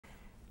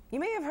You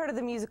may have heard of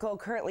the musical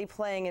currently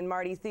playing in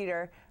Marty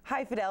Theater,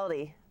 High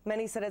Fidelity.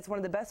 Many said it's one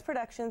of the best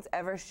productions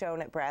ever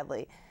shown at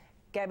Bradley.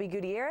 Gabby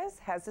Gutierrez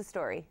has the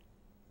story.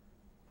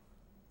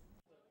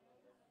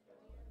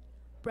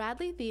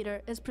 Bradley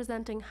Theater is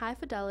presenting High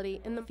Fidelity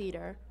in the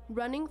theater,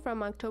 running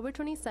from October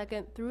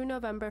 22nd through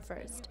November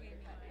 1st.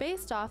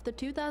 Based off the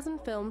 2000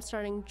 film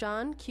starring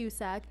John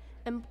Cusack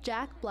and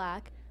Jack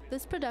Black,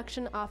 this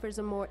production offers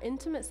a more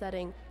intimate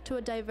setting to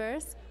a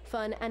diverse,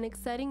 fun, and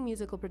exciting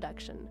musical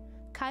production.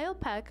 Kyle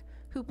Peck,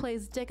 who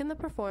plays Dick in the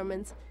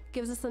performance,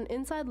 gives us an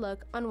inside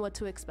look on what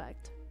to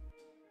expect.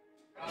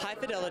 High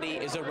Fidelity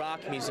is a rock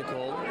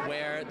musical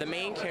where the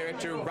main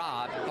character,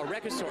 Rob, a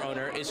record store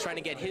owner, is trying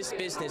to get his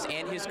business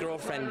and his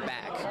girlfriend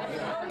back.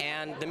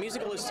 And the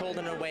musical is told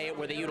in a way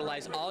where they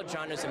utilize all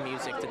genres of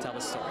music to tell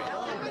the story.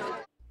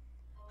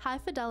 High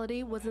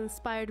Fidelity was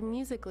inspired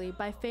musically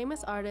by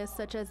famous artists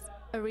such as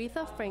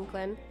Aretha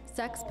Franklin,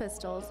 Sex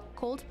Pistols,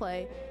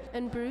 Coldplay,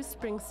 and Bruce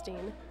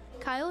Springsteen.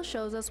 Kyle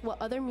shows us what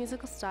other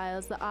musical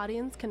styles the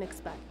audience can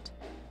expect.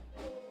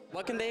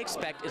 What can they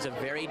expect is a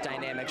very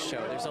dynamic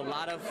show. There's a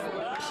lot of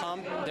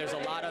pump, there's a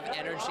lot of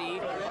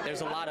energy,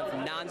 there's a lot of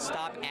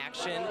non-stop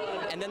action,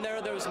 and then there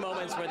are those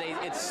moments where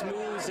it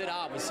smooths it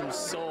out with some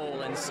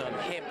soul and some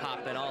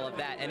hip-hop and all of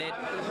that, and it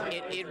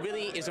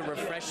really is a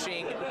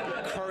refreshing,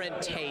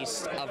 current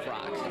taste of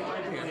rock.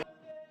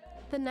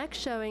 The next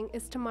showing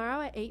is tomorrow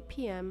at 8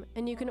 p.m.,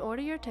 and you can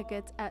order your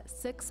tickets at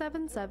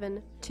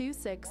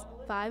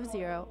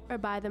 677-2650 or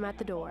buy them at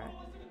the door.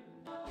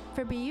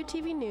 For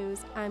BUTV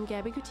News, I'm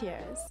Gabby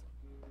Gutierrez.